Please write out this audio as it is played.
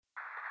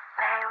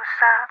Hey, what's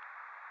up?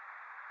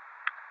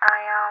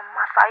 I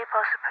saw you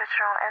post a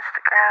picture on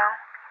Instagram.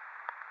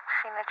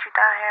 Seen that you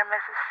down here in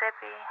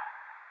Mississippi.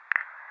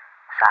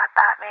 So I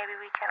thought maybe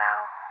we can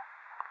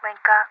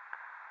link up,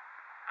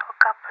 hook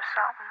up or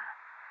something.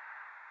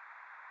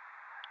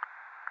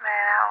 Man,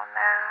 I don't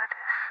know.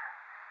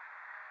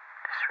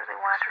 Just really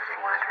wanted to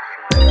see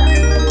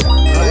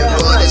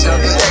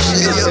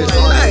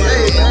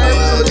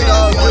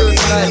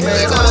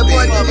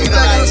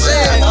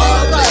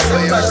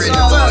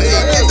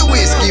Get the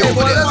whiskey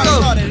over there.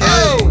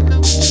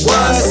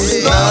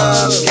 What's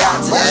love got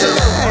to do?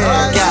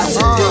 Got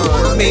to do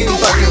with me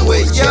fucking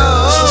with you.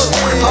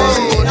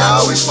 Oh,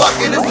 now we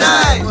fucking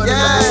tonight.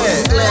 Yeah.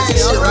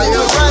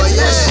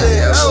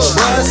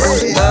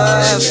 What's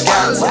love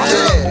got to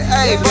do?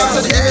 Hey, bro,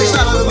 give me a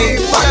shot for me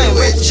fucking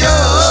with you.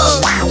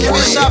 Give me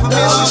a shot for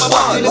me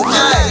fucking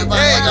tonight.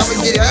 Hey, I'ma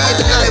get it in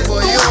tonight,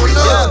 boy. You don't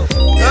know.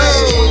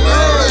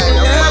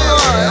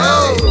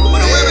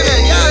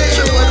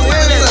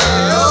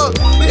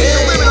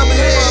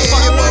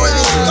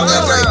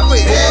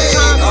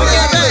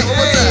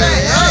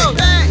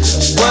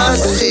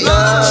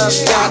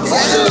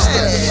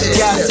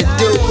 Got to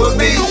do with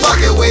me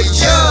fucking with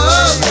you.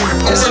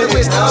 And then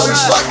we start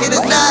fucking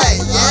tonight.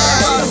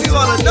 Yeah, we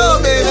wanna know,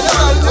 baby. We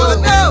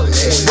wanna know.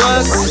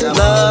 What's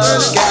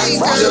love got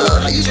to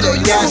do?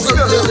 Got to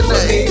do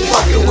with me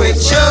fucking with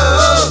you.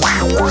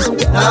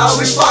 Now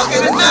we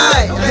fucking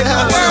tonight.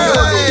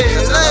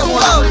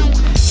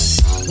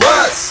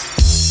 What's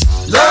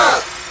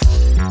love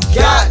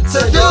got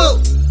to do?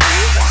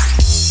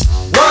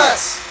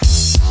 What's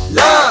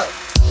love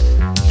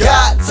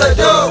got to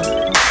do?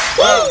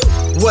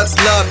 What's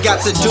love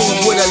got to do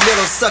with a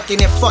little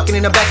sucking and fucking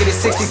in the back of the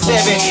 67?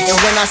 And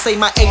when I say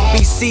my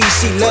ABC,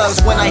 she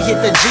loves when I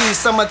hit the G.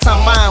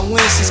 Summertime fine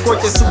when she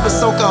squirt the super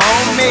soaker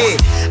on me.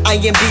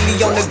 I am Billy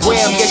on the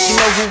gram, guess you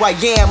know who I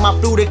am. I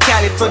flew to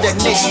Cali for the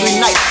next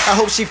 3 nights. I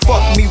hope she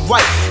fuck me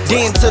right.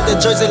 Then to the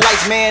Jersey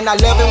lights, man, I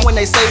love it when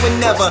they say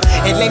whenever.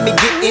 And let me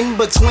get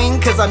in between,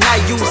 cause I'm not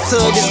used to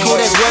this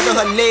cold ass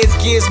weather. Her legs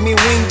gives me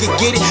when you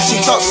get it. She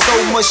talks so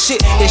much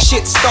shit, that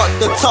shit start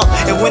to talk.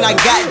 And when I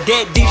got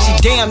that deep, she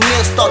damn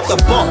near start to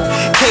bump.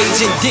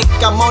 Cajun dick,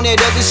 I'm on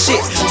that other shit.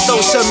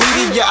 Social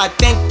media, I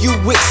thank you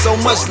with so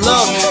much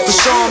love for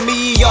showing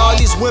me all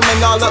these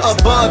women all the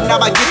above. Now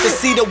I get to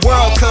see the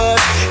world,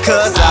 cause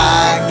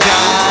I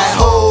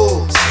got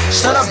hoes.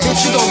 Shut up,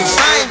 bitch, you gon' be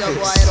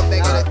famous.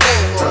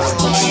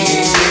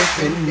 In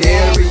different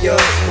area,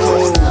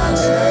 hoes.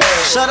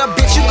 Shut up,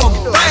 bitch, you gon' be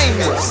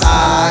famous.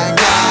 I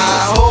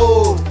got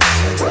hoes.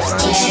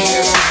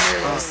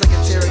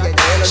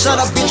 Shut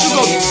up, bitch, you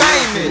gon' be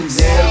famous.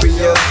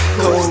 Area,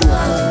 hoes.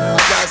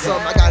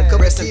 I got a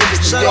couple of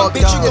kids. Shut up,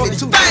 bitch, you gon' be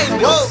too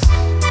famous.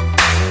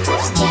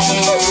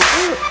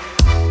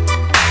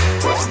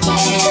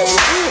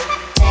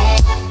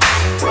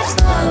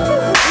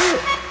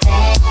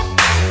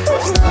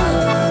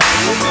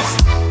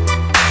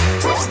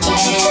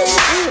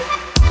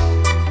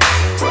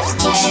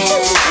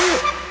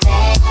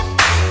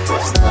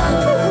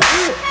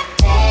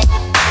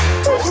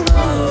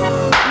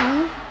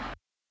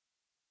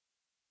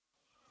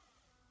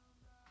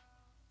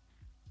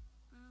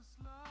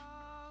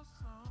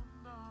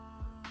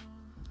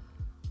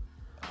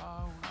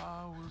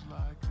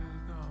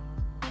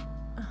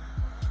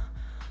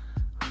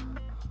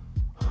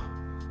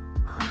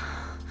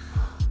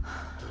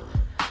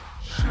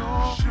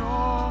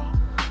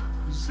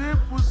 It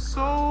was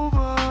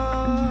over.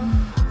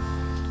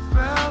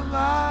 Felt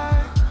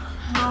like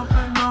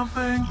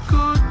nothing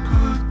good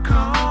could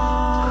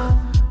come.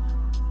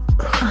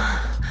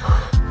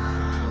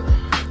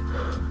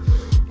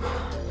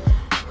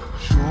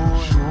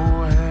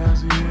 Sure as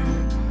it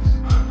is,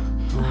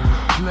 go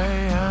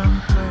play and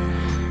play.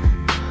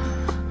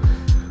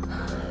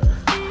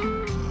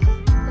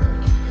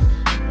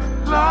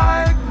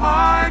 Like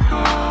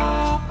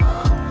Michael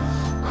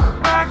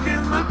back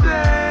in the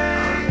day.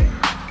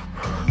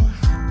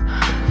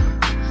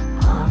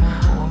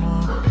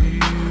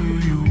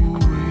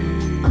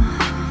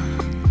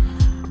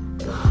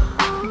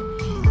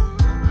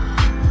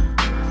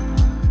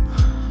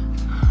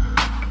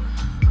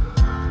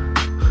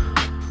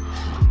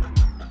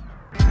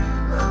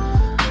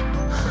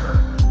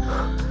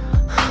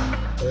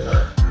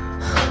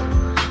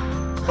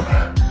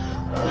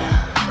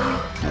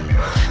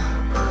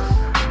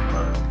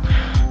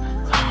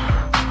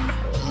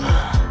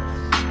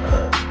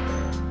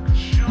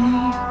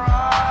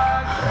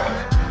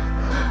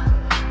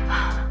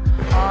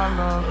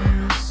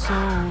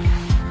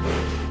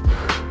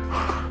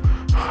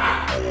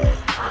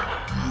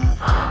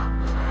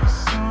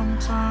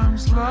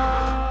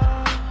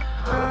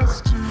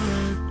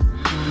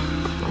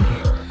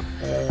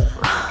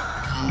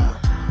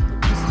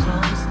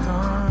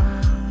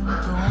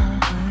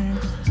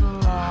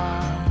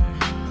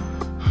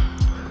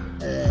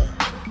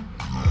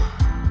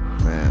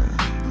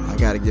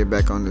 Gotta get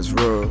back on this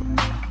road.